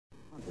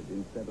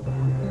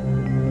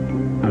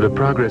The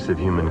progress of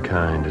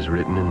humankind is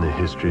written in the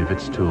history of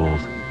its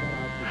tools.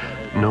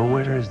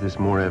 Nowhere is this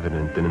more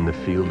evident than in the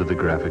field of the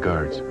graphic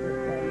arts.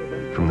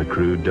 From the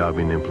crude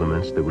daubing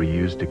implements that were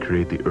used to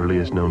create the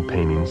earliest known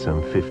paintings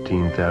some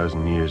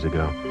 15,000 years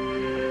ago,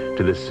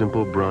 to the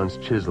simple bronze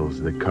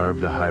chisels that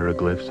carved the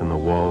hieroglyphs on the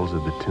walls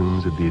of the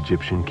tombs of the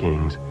Egyptian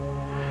kings,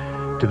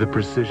 to the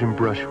precision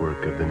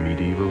brushwork of the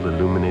medieval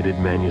illuminated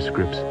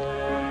manuscripts,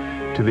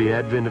 to the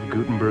advent of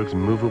Gutenberg's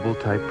movable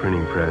type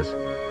printing press,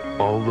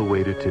 all the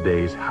way to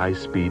today's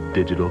high-speed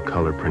digital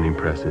color printing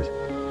presses.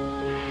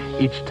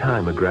 Each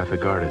time a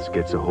graphic artist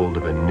gets a hold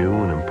of a new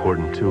and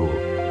important tool,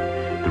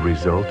 the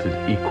result is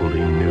equally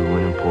new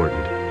and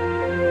important.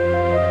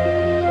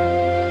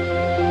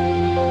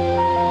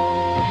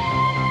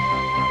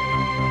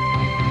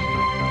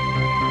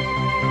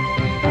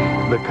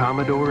 The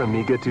Commodore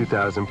Amiga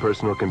 2000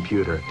 personal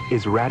computer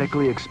is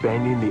radically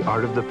expanding the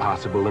art of the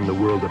possible in the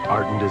world of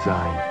art and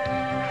design.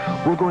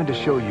 We're going to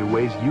show you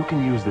ways you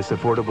can use this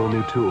affordable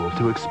new tool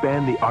to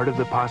expand the art of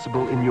the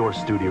possible in your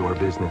studio or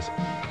business.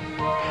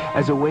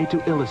 As a way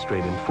to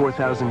illustrate in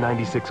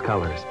 4,096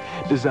 colors,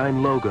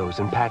 design logos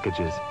and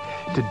packages,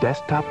 to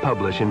desktop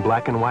publish in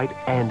black and white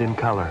and in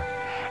color,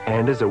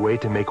 and as a way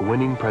to make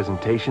winning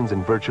presentations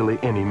in virtually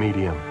any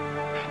medium.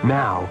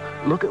 Now,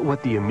 look at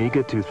what the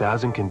Amiga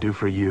 2000 can do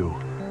for you.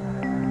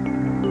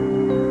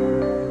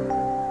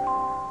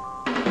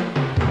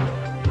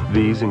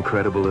 These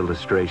incredible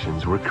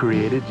illustrations were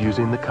created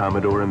using the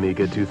Commodore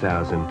Amiga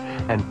 2000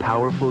 and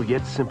powerful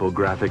yet simple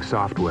graphic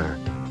software.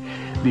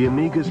 The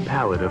Amiga's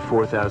palette of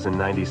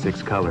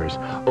 4,096 colors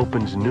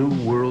opens new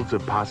worlds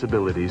of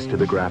possibilities to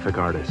the graphic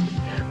artist,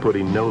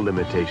 putting no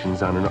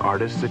limitations on an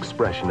artist's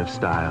expression of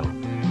style,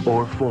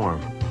 or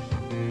form,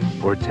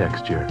 or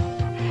texture.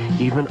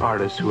 Even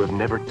artists who have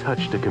never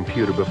touched a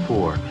computer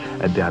before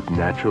adapt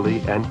naturally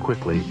and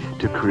quickly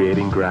to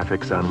creating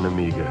graphics on an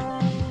Amiga.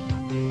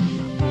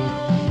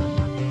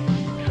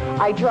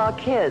 I draw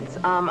kids.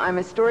 I'm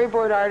a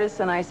storyboard artist,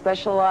 and I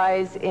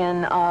specialize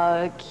in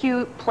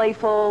cute,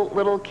 playful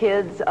little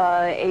kids,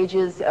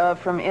 ages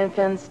from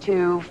infants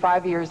to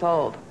 5 years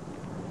old.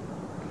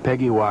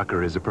 Peggy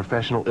Walker is a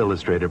professional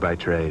illustrator by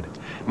trade.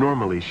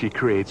 Normally, she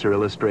creates her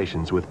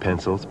illustrations with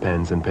pencils,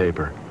 pens, and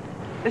paper.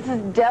 This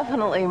is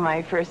definitely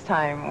my first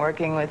time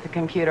working with a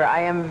computer.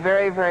 I am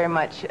very, very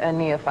much a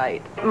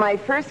neophyte. My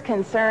first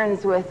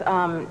concerns with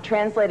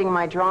translating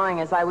my drawing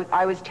is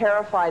I was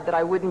terrified that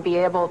I wouldn't be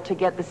able to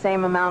get the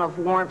same amount of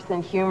warmth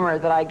and humor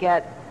that I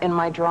get in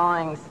my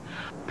drawings.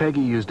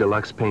 Peggy used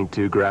Deluxe Paint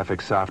 2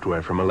 graphic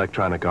software from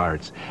Electronic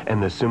Arts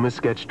and the Suma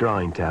Sketch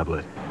drawing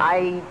tablet.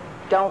 I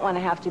don't want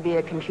to have to be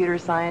a computer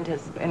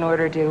scientist in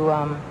order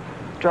to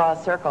draw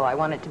a circle. I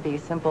want it to be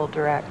simple,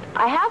 direct.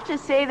 I have to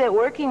say that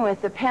working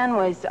with the pen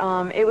was,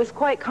 it was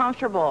quite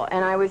comfortable,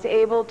 and I was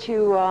able to,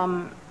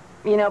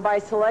 you know, by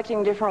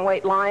selecting different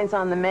weight lines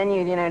on the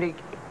menu, you know, to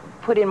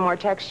put in more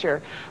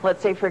texture.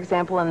 Let's say, for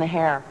example, in the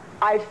hair.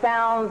 I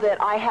found that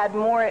I had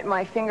more at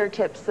my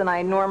fingertips than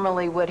I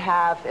normally would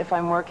have if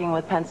I'm working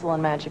with pencil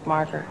and magic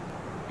marker.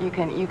 You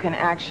can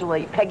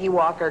actually, Peggy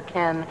Walker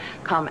can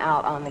come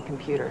out on the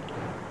computer.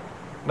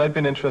 I've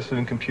been interested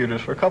in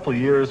computers for a couple of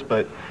years,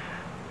 but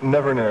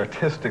never in an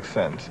artistic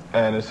sense.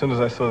 And as soon as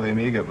I saw the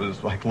Amiga, it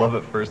was like love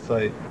at first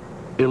sight.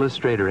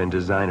 Illustrator and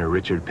designer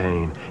Richard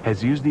Payne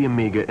has used the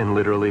Amiga in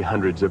literally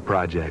hundreds of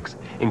projects,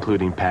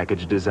 including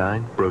package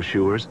design,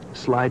 brochures,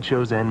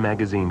 slideshows, and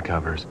magazine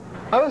covers.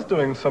 I was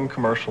doing some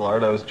commercial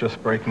art. I was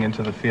just breaking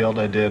into the field.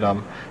 I did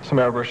some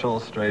airbrush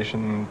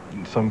illustration,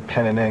 some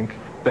pen and ink.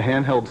 The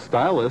handheld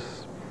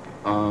stylus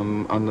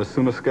on the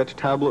Suma Sketch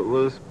tablet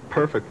was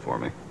perfect for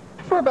me.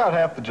 For about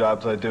half the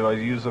jobs I do, I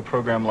use a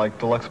program like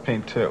Deluxe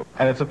Paint 2,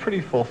 and it's a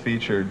pretty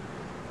full-featured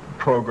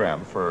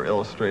program for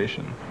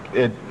illustration.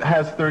 It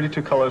has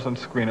 32 colors on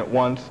screen at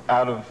once,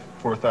 out of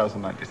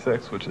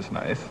 4,096, which is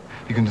nice.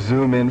 You can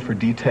zoom in for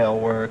detail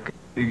work.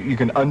 You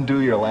can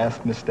undo your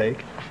last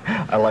mistake.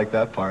 I like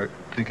that part.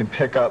 You can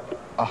pick up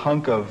a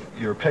hunk of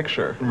your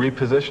picture,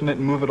 reposition it,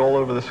 and move it all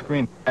over the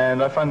screen.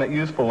 And I find that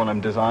useful when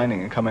I'm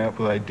designing and coming up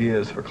with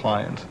ideas for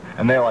clients,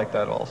 and they like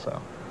that also.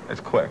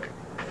 It's quick.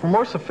 For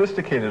more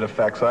sophisticated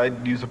effects,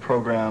 I'd use a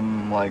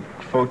program like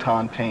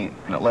Photon Paint.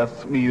 And it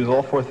lets me use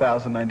all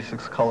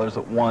 4,096 colors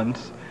at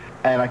once,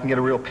 and I can get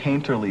a real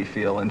painterly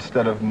feel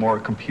instead of more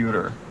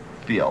computer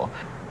feel.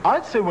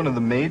 I'd say one of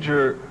the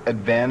major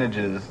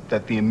advantages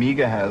that the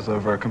Amiga has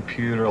over a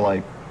computer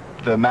like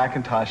the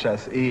Macintosh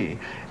SE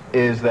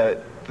is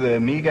that the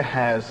Amiga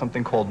has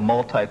something called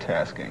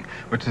multitasking,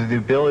 which is the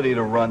ability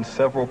to run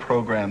several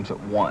programs at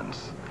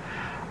once.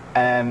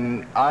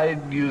 And I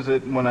use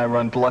it when I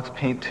run Deluxe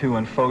Paint 2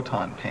 and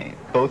Photon Paint.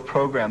 Both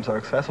programs are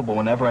accessible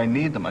whenever I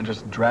need them. I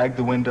just drag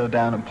the window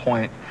down and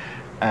point,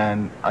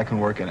 and I can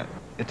work in it.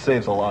 It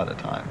saves a lot of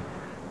time.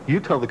 You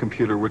tell the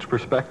computer which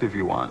perspective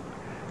you want.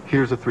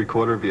 Here's a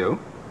three-quarter view,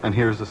 and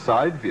here's a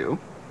side view.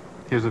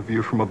 Here's a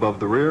view from above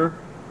the rear,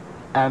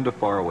 and a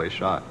faraway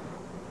shot.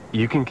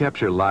 You can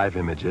capture live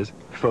images,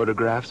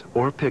 photographs,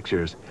 or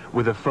pictures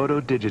with a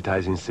photo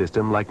digitizing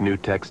system like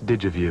NewTek's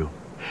DigiView.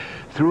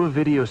 Through a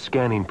video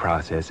scanning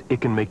process,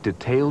 it can make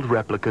detailed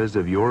replicas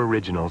of your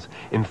originals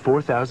in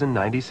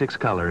 4,096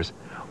 colors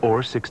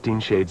or 16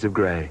 shades of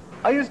gray.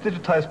 I use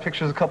digitized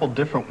pictures a couple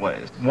different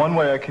ways. One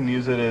way I can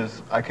use it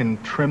is I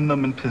can trim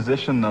them and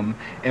position them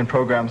in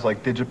programs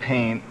like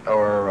DigiPaint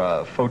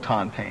or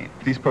Photon Paint.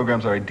 These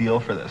programs are ideal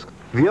for this.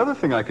 The other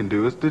thing I can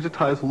do is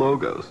digitize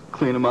logos,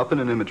 clean them up in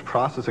an image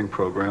processing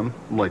program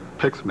like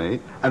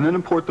Pixmate, and then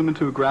import them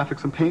into a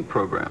graphics and paint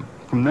program.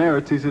 From there,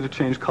 it's easy to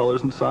change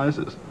colors and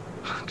sizes.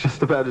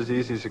 Just about as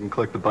easy as you can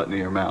click the button of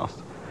your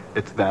mouse.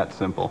 It's that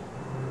simple.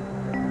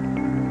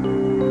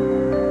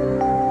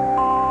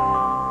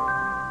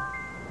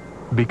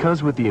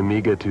 Because with the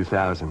Amiga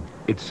 2000,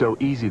 it's so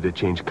easy to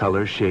change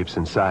colors, shapes,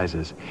 and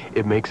sizes,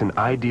 it makes an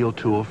ideal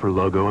tool for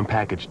logo and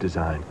package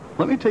design.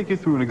 Let me take you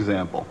through an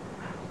example.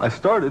 I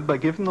started by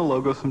giving the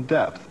logo some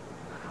depth.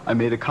 I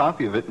made a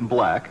copy of it in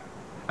black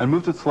and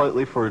moved it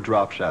slightly for a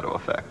drop shadow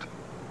effect.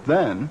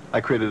 Then, I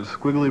created a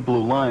squiggly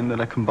blue line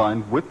that I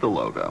combined with the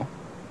logo,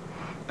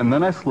 and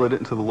then I slid it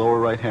into the lower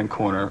right-hand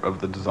corner of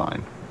the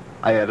design.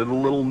 I added a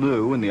little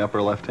new in the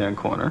upper left-hand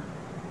corner.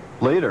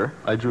 Later,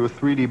 I drew a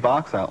 3D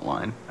box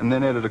outline and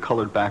then added a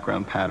colored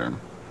background pattern.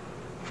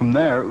 From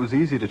there, it was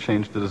easy to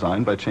change the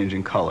design by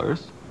changing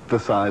colors, the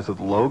size of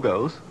the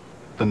logos,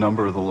 the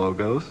number of the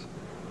logos,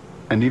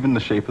 and even the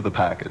shape of the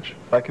package.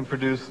 I can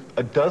produce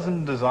a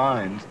dozen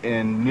designs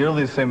in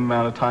nearly the same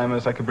amount of time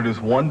as I could produce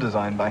one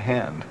design by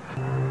hand.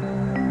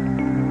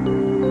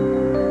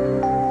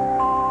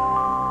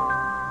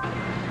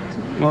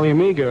 Well, the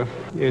Amiga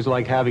is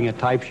like having a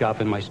type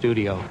shop in my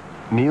studio.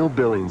 Neil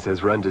Billings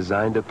has run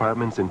design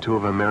departments in two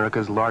of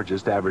America's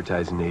largest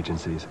advertising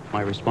agencies.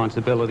 My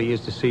responsibility is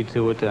to see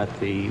to it that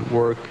the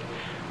work,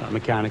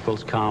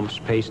 mechanicals, comps,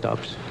 paste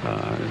ups,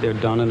 they're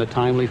done in a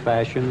timely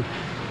fashion,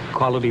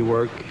 quality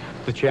work.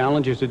 The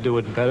challenge is to do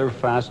it better,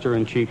 faster,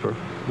 and cheaper,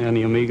 and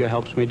the Amiga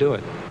helps me do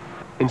it.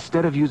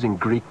 Instead of using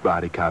Greek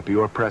body copy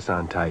or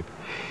press-on type,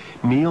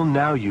 Neil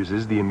now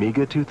uses the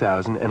Amiga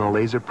 2000 and a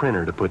laser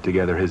printer to put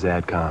together his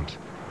ad comps.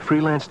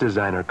 Freelance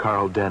designer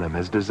Carl Denham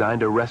has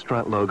designed a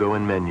restaurant logo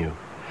and menu.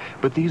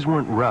 But these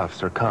weren't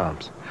roughs or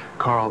comps.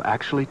 Carl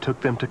actually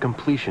took them to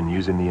completion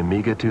using the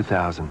Amiga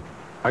 2000.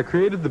 I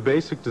created the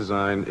basic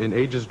design in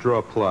Aegis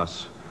Draw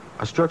Plus,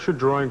 a structured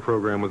drawing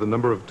program with a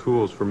number of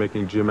tools for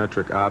making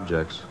geometric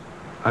objects.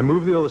 I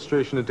moved the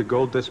illustration into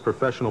Gold Disc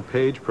Professional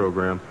Page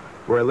program,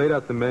 where I laid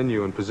out the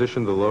menu and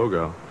positioned the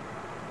logo.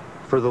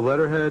 For the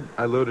letterhead,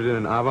 I loaded in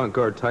an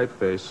avant-garde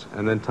typeface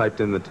and then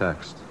typed in the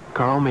text.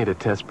 Carl made a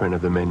test print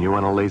of the menu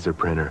on a laser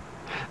printer.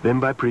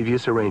 Then, by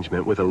previous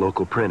arrangement with a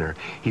local printer,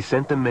 he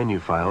sent the menu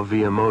file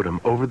via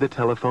modem over the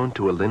telephone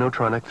to a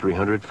Linotronic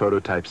 300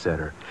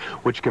 phototypesetter,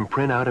 which can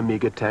print out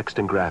Amiga text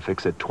and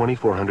graphics at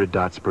 2,400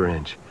 dots per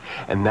inch.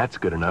 And that's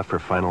good enough for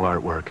final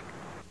artwork.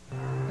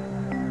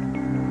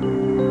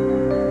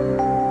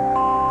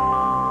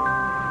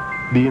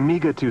 The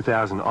Amiga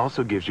 2000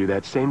 also gives you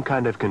that same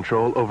kind of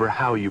control over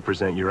how you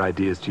present your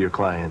ideas to your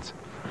clients.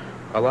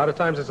 A lot of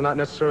times it's not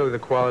necessarily the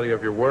quality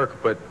of your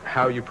work, but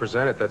how you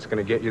present it that's going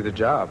to get you the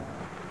job.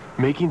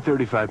 Making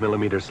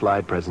 35mm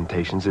slide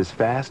presentations is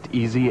fast,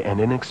 easy, and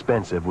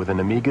inexpensive with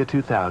an Amiga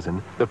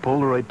 2000, the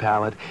Polaroid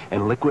palette,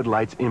 and Liquid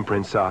Light's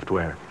imprint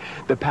software.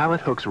 The palette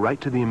hooks right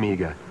to the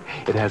Amiga.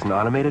 It has an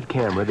automated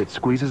camera that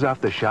squeezes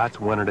off the shots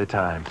one at a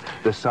time.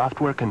 The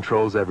software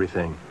controls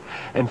everything.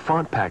 And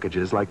font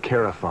packages like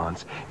Cara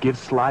fonts give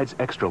slides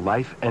extra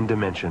life and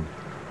dimension.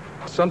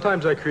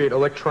 Sometimes I create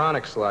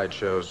electronic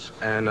slideshows,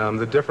 and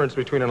the difference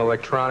between an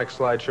electronic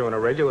slideshow and a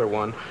regular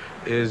one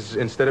is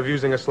instead of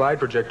using a slide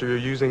projector, you're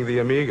using the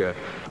Amiga,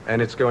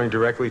 and it's going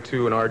directly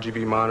to an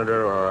RGB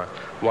monitor or a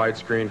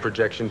widescreen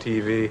projection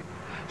TV.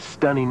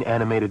 Stunning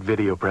animated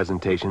video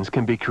presentations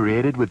can be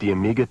created with the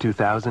Amiga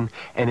 2000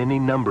 and any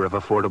number of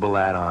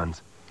affordable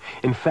add-ons.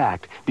 In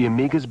fact, the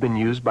Amiga's been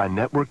used by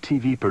network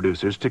TV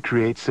producers to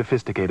create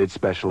sophisticated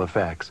special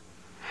effects.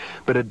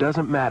 But it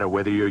doesn't matter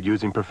whether you're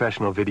using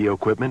professional video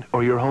equipment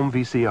or your home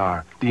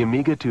VCR, the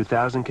Amiga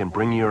 2000 can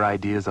bring your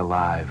ideas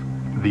alive.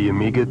 The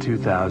Amiga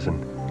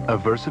 2000, a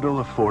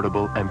versatile,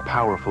 affordable, and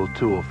powerful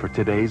tool for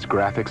today's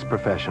graphics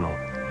professional,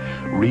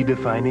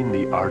 redefining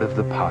the art of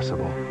the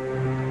possible.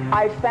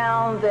 I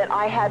found that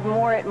I had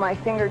more at my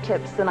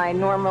fingertips than I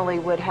normally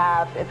would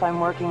have if I'm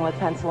working with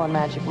pencil and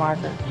magic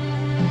marker.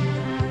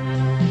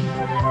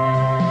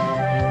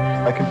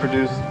 I can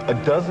produce a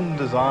dozen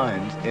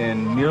designs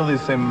in nearly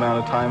the same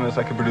amount of time as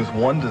I could produce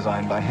one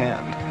design by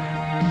hand.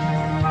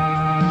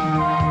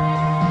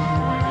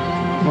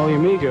 Well, the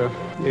Amiga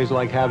is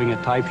like having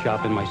a type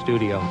shop in my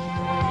studio.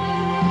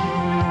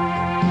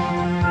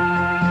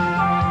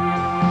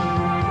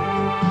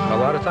 A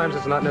lot of times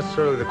it's not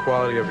necessarily the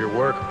quality of your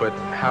work, but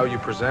how you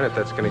present it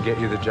that's going to get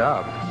you the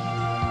job.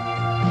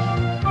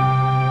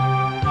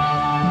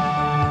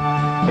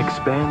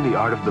 Expand the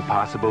art of the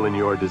possible in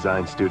your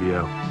design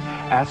studio.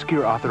 Ask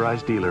your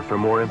authorized dealer for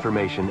more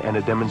information and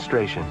a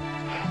demonstration,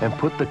 and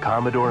put the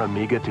Commodore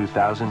Amiga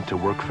 2000 to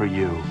work for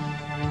you.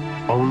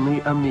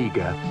 Only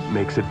Amiga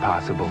makes it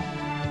possible.